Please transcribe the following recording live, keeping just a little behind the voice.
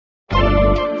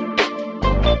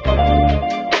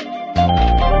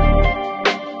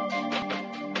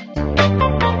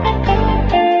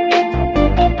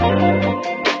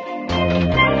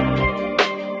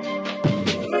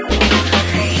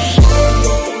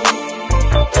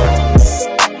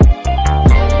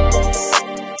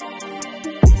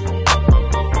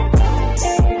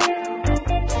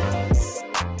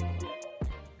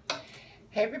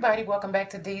everybody, welcome back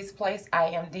to Dee's Place. I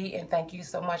am Dee and thank you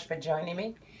so much for joining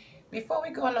me. Before we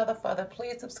go another further,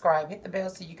 please subscribe, hit the bell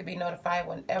so you can be notified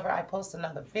whenever I post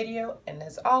another video. And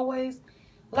as always,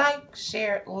 like,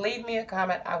 share, leave me a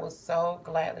comment. I will so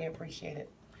gladly appreciate it.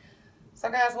 So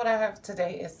guys, what I have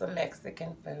today is some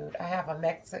Mexican food. I have a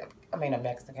Mexican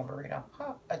burrito,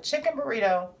 a chicken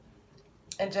burrito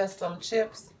and just some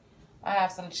chips. I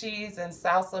have some cheese and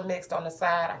salsa mixed on the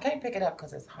side. I can't pick it up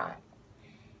because it's hot.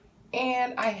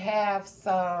 And I have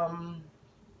some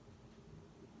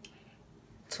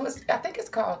I think it's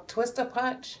called Twister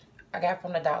Punch. I got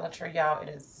from the Dollar Tree, y'all. It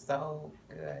is so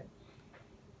good.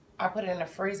 I put it in the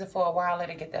freezer for a while, let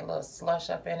it get that little slush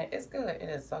up in it. It's good. It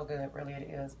is so good. Really, it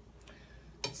is.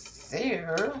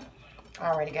 So,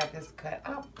 I already got this cut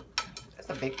up. It's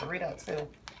a big burrito, too.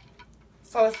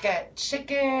 So, it's got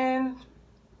chicken,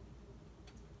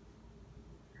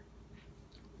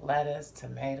 lettuce,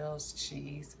 tomatoes,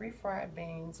 cheese, refried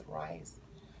beans, rice,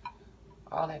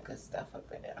 all that good stuff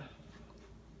up in there.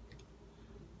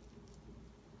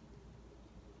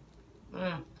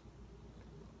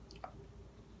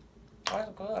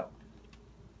 That's good.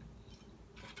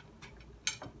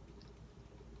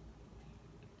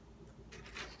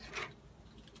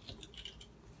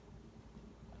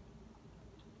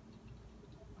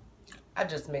 I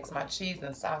just mixed my cheese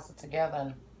and salsa together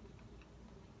and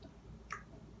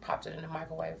popped it in the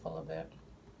microwave for a little bit.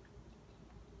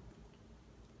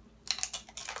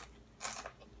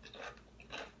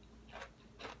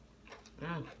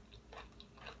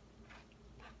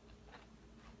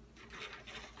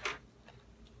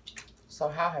 So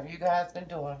how have you guys been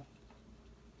doing?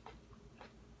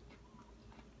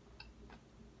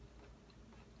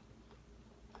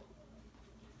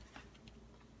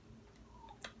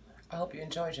 I hope you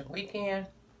enjoyed your weekend.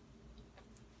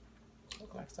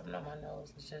 Look like something on my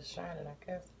nose is just shining, I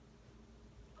guess.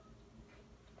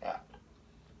 Yeah.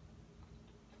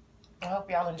 I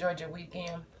hope y'all enjoyed your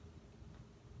weekend.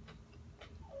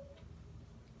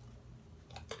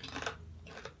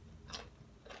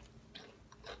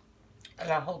 And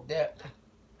I hope that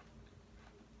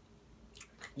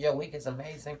your week is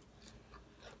amazing.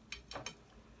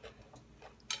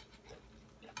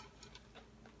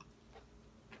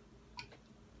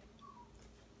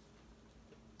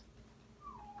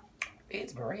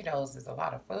 These burritos is a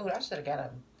lot of food. I should have got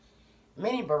a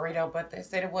mini burrito, but they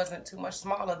said it wasn't too much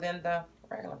smaller than the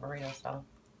regular burrito, so.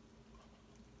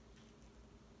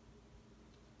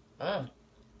 Oh,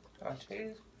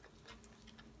 cheese.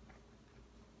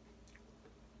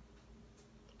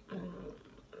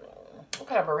 What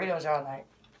kind of burritos y'all like?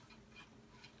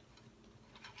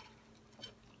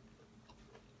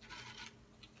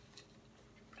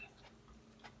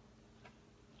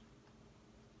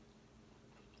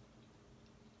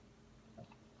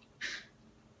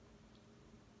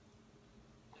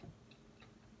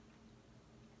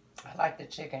 I like the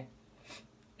chicken.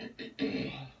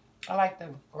 I like the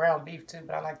ground beef too,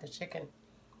 but I like the chicken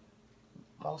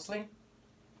mostly.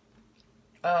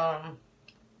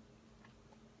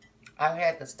 I've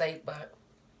had the steak, but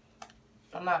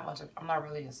I'm not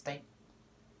really a steak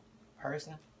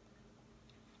person.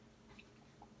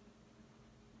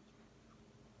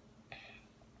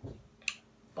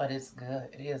 But it's good.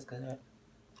 It is good.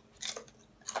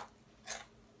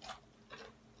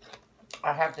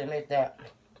 I have to admit that.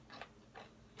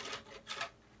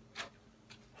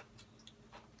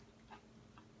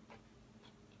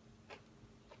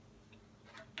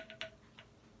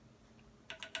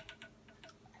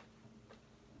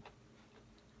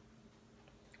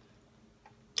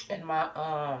 In my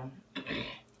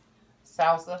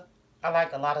salsa, I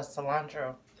like a lot of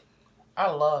cilantro. I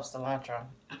love cilantro.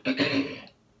 I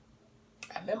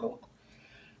remember,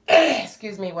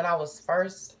 excuse me, when I was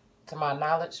first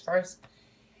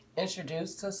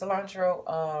introduced to cilantro,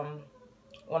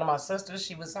 one of my sisters,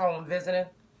 she was home visiting.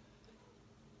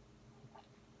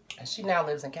 And she now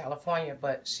lives in California,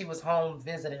 but she was home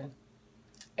visiting.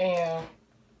 And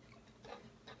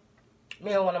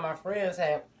me and one of my friends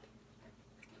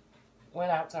went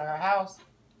out to her house.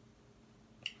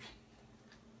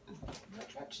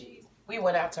 We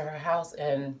went out to her house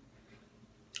and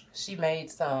she made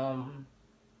some,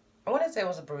 I want to say it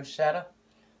was a bruschetta.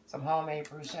 Some homemade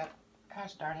bruschetta.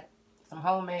 Gosh darn it. Some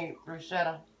homemade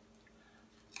bruschetta.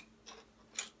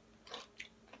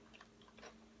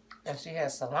 And she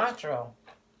has cilantro.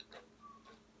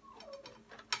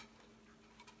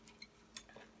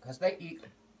 Because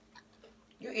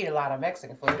you eat a lot of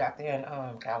Mexican food out there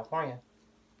in California.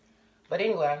 But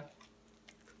anyway,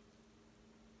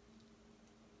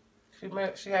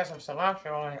 she has some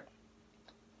cilantro on it.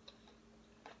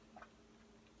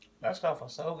 That stuff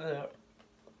was so good.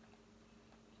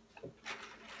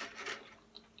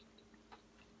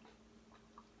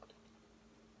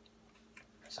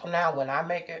 So now when I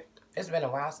make it, it's been a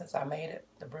while since I made it,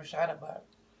 the bruschetta, but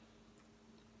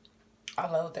I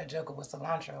load that joker with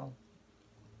cilantro.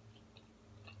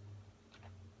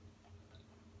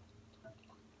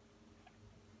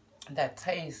 That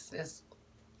taste is,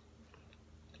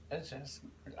 it's just,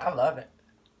 I love it.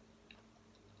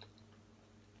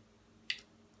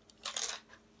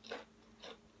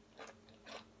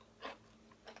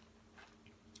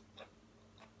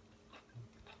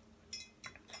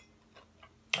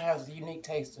 It has a unique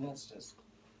taste and it's just,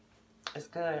 it's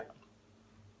good.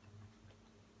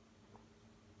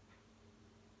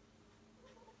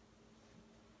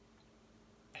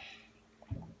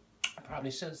 I probably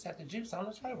should have set the juice on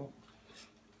the table.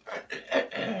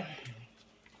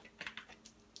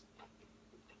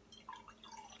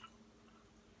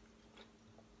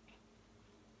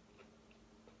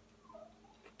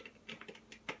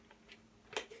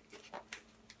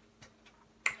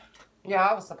 Yeah,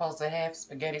 I was supposed to have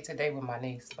spaghetti today with my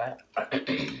niece, but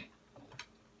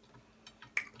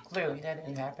clearly that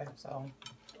didn't happen, so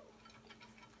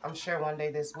I'm sure one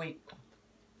day this week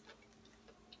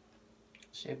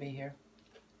she'll be here.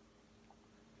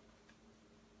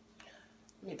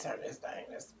 Let me turn this thing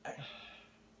this way.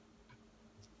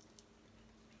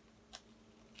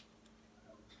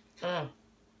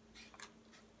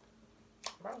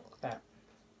 Wrong with that.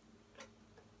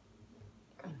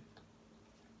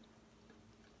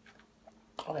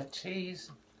 All that cheese.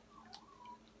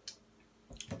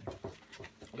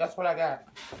 That's what I got.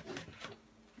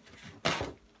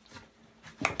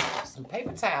 Some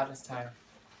paper towel this time.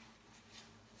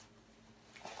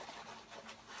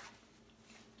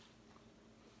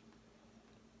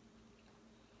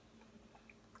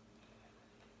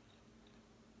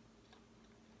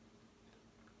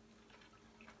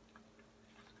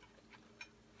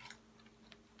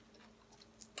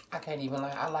 I can't even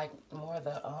lie. I like more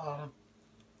the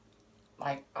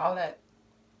like all that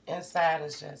inside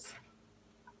is just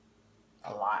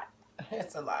a lot.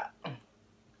 It's a lot. I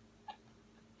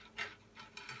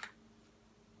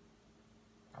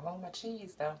want my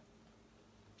cheese though.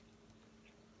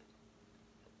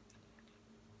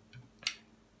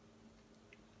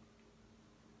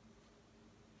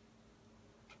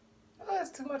 Oh,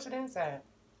 that's too much of the inside.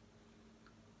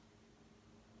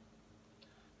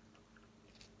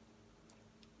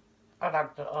 I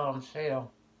like the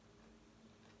shell.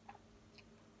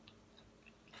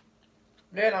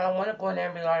 Then I don't want to go in there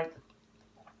and be like,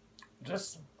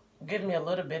 just give me a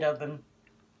little bit of the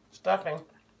stuffing.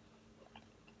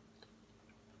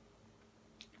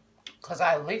 Because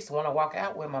I at least want to walk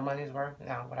out with my money's worth.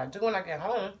 Now, what I do when I get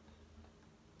home,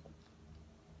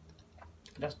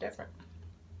 that's different.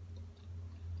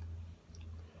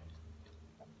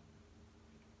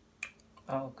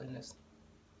 Oh, goodness.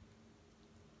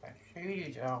 That's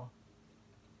huge, y'all.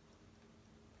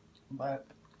 But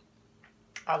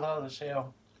I love the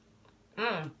shell.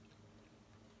 Y'all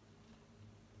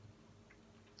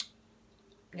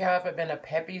ever been to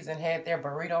Pepe's and had their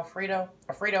burrito Frito?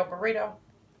 A Frito burrito?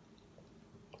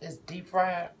 It's deep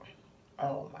fried.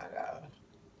 Oh my God.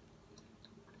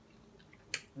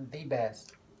 The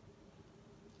best.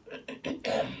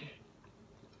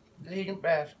 The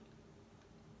best.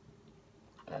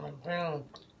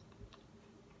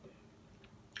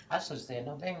 I should have said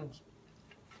no beans.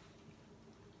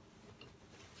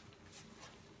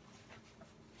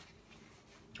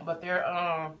 But their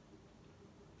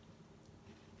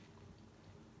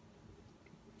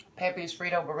Pepe's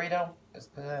Frito burrito is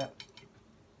good.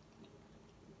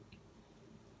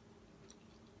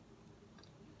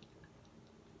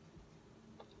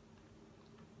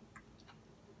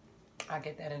 I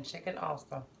get that in chicken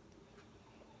also.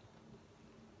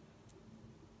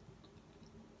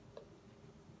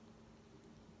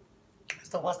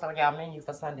 So what's on y'all menu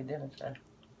for Sunday dinner today?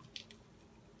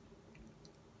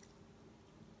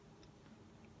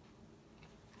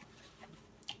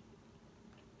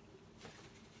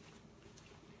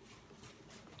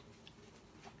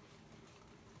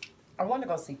 I want to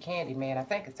go see Candyman. I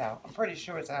think it's out. I'm pretty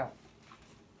sure it's out.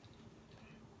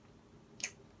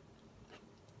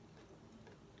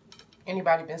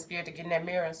 Anybody been scared to get in that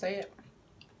mirror and say it?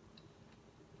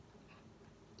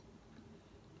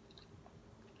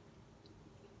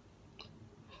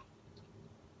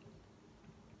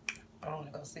 I want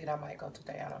to go see it. I might go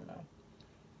today. I don't know.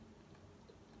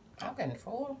 I'm getting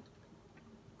full.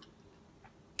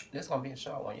 This is going to be a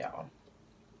short one, y'all.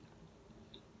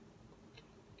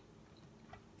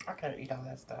 I can't eat all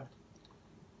that stuff.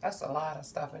 That's a lot of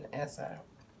stuff in the inside.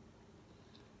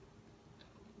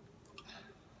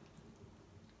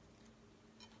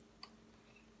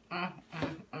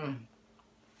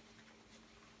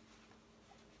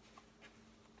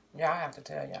 Y'all have to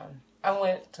tell y'all. I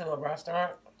went to a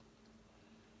restaurant.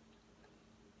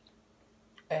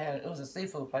 And it was a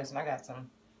seafood place. And I got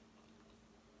some.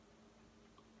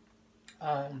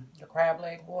 The crab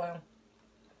leg boil.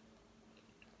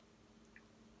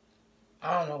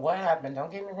 I don't know what happened.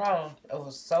 Don't get me wrong. It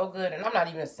was so good. And I'm not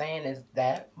even saying it's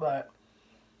that. But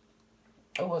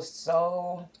it was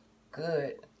so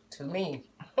good to me.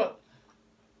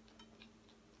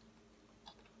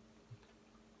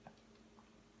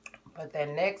 But that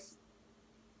next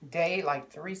day,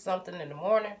 like 3-something in the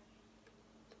morning,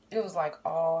 it was like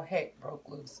all heck broke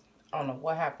loose. I don't know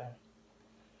what happened.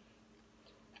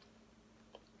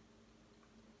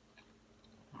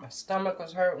 My stomach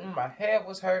was hurting. My head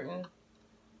was hurting.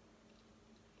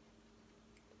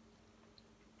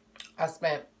 I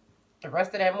spent the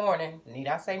rest of that morning, need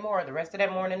I say more, the rest of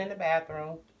that morning in the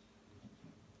bathroom.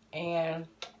 And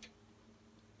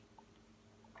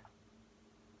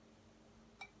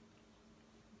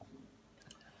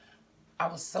I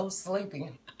was so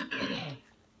sleepy.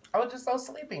 I was just so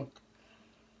sleepy.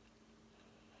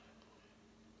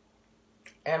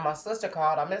 And my sister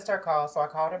called. I missed her call, so I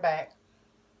called her back.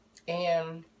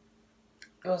 And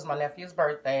it was my nephew's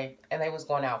birthday, and they was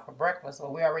going out for breakfast.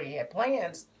 Well, we already had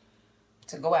plans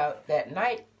to go out that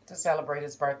night to celebrate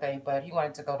his birthday, but he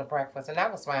wanted to go to breakfast, and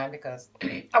that was fine because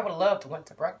I would have loved to went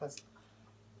to breakfast.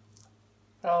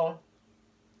 So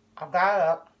I got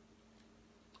up.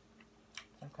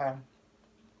 Okay.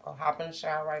 Go hop in the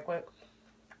shower right quick.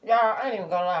 Y'all, I ain't even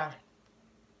gonna lie.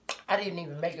 I didn't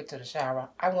even make it to the shower.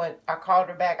 I called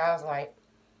her back. I was like,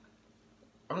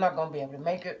 I'm not gonna be able to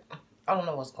make it. I don't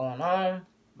know what's going on.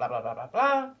 Blah, blah, blah, blah,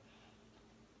 blah.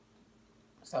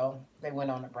 So they went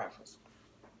on to breakfast.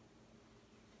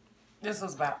 This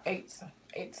was about 8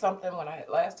 something when I had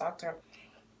last talked to her.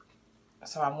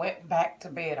 So I went back to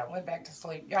bed. I went back to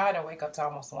sleep. Y'all, I didn't wake up till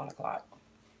almost 1 o'clock.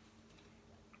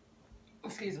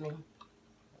 Excuse me.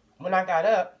 When I got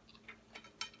up,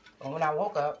 or when I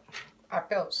woke up, I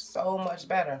felt so much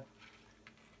better.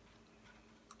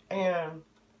 And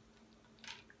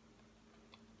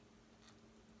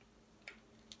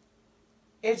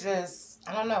it just,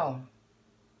 I don't know.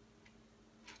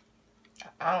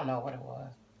 I don't know what it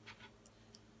was.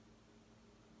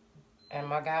 And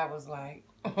my guy was like,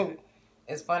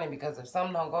 it's funny because if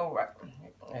something don't go right,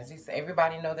 as he said,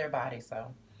 everybody know their body,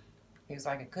 so he was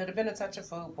like, it could have been a touch of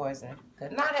food poisoning.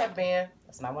 Could not have been.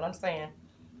 That's not what I'm saying.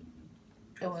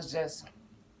 It was just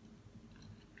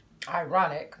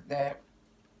ironic that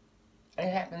it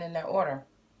happened in that order.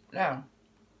 Now,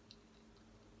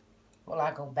 will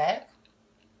I go back?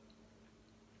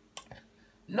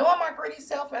 Knowing my gritty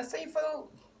self and seafood?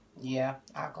 Yeah,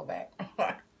 I'll go back.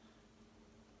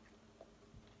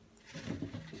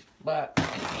 But,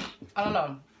 I don't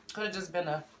know. Could have just been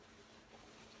a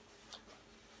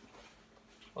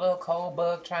little cold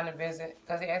bug trying to visit.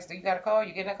 Because he asked, do you got a cold?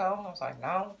 You getting a cold? I was like,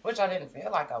 no. Which I didn't feel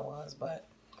like I was, but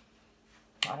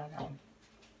I don't know.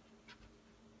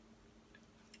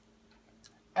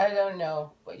 I don't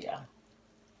know, but yeah.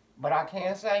 But I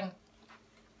can say,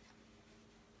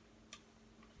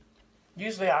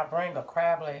 usually I bring a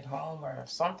crab leg home or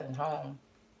something home.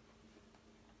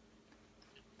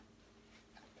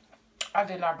 I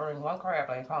did not bring 1 crab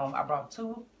leg home. I brought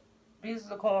 2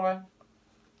 pieces of corn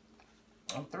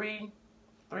and 3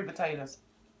 potatoes.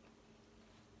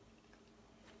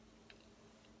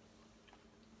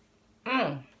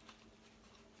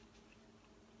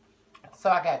 So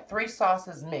I got 3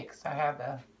 sauces mixed. I have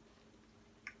the,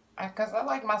 because I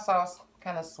like my sauce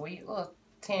kind of sweet, a little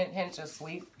hint of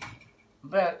sweet.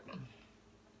 But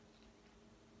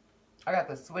I got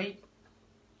the sweet.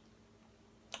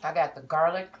 I got the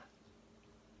garlic.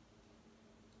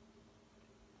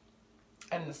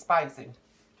 And the spicy.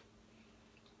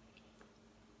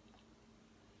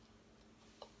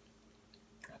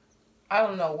 I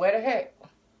don't know where the heck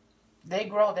they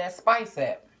grow that spice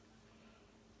at.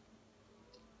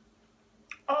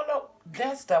 Oh no,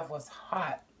 that stuff was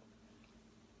hot.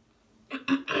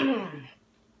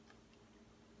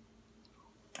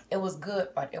 It was good,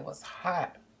 but it was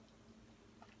hot.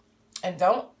 And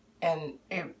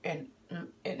it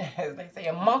as they say,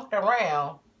 it monked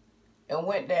around and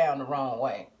went down the wrong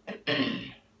way.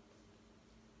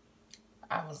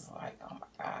 I was like, oh my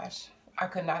gosh. I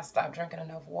could not stop drinking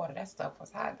enough water. That stuff was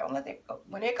hot. Don't let it go.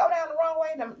 When it go down the wrong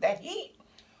way, that heat,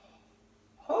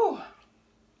 whew,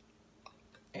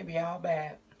 it be all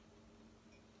bad.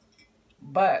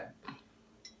 But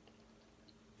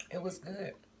it was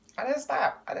good. I didn't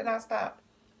stop. I did not stop.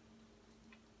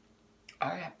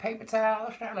 I had paper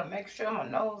towels trying to make sure my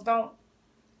nose don't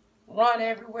run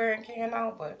everywhere and can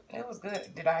out, but it was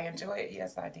good. Did I enjoy it?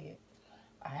 Yes, I did.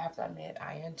 I have to admit,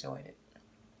 I enjoyed it.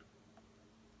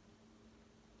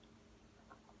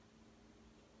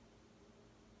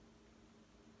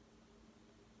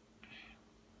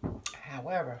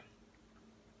 However,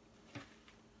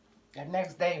 the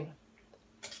next day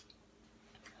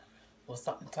was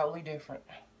something totally different.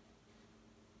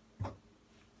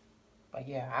 But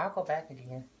yeah, I'll go back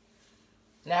again.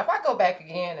 Now, if I go back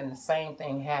again and the same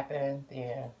thing happened,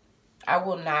 then I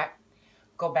will not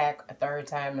go back a third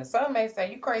time. And some may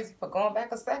say, you crazy for going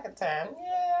back a second time.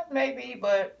 Yeah, maybe,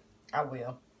 but I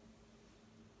will.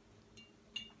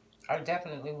 I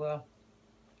definitely will.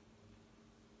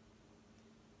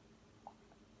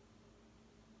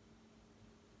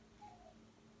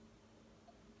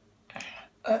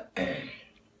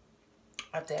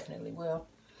 I definitely will.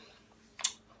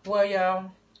 Well,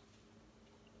 y'all,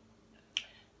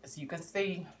 as you can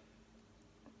see,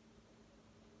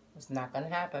 it's not going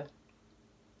to happen.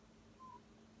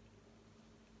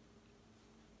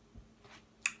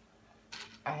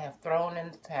 I have thrown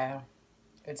in the towel.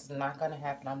 It's not going to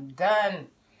happen. I'm done.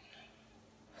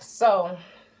 So,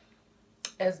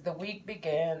 as the week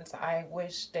begins, I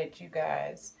wish that you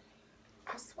guys,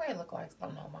 I swear it looked like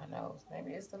something on my nose.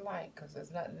 Maybe it's the light because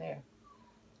there's nothing there.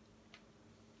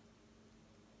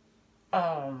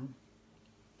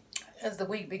 As the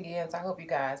week begins, I hope you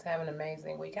guys have an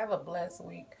amazing week. Have a blessed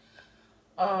week.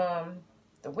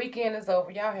 The weekend is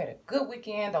over. Y'all had a good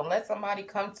weekend. Don't let somebody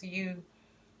come to you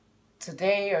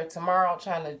today or tomorrow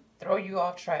trying to throw you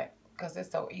off track, because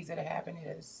it's so easy to happen. It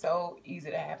is so easy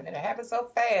to happen, and it happens so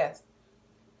fast,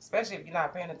 especially if you're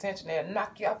not paying attention. They'll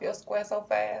knock you off your square so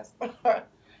fast.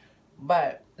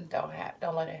 But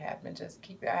don't let it happen. Just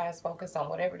keep your eyes focused on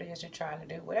whatever it is you're trying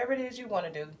to do. Whatever it is you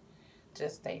want to do,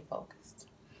 just stay focused.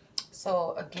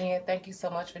 So again, thank you so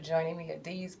much for joining me at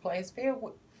Dee's Place.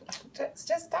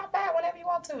 Just stop by whenever you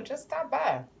want to. Just stop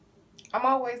by. I'm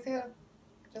always here.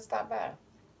 Just stop by.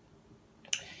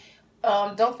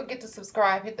 Don't forget to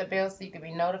subscribe, hit the bell so you can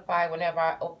be notified whenever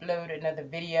I upload another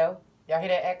video. Y'all hear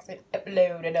that accent?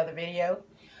 Upload another video.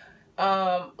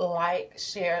 Like,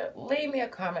 share, leave me a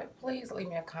comment. Please leave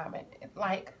me a comment.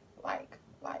 Like.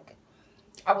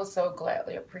 I would so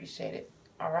gladly appreciate it.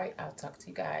 All right, I'll talk to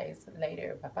you guys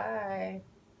later. Bye-bye.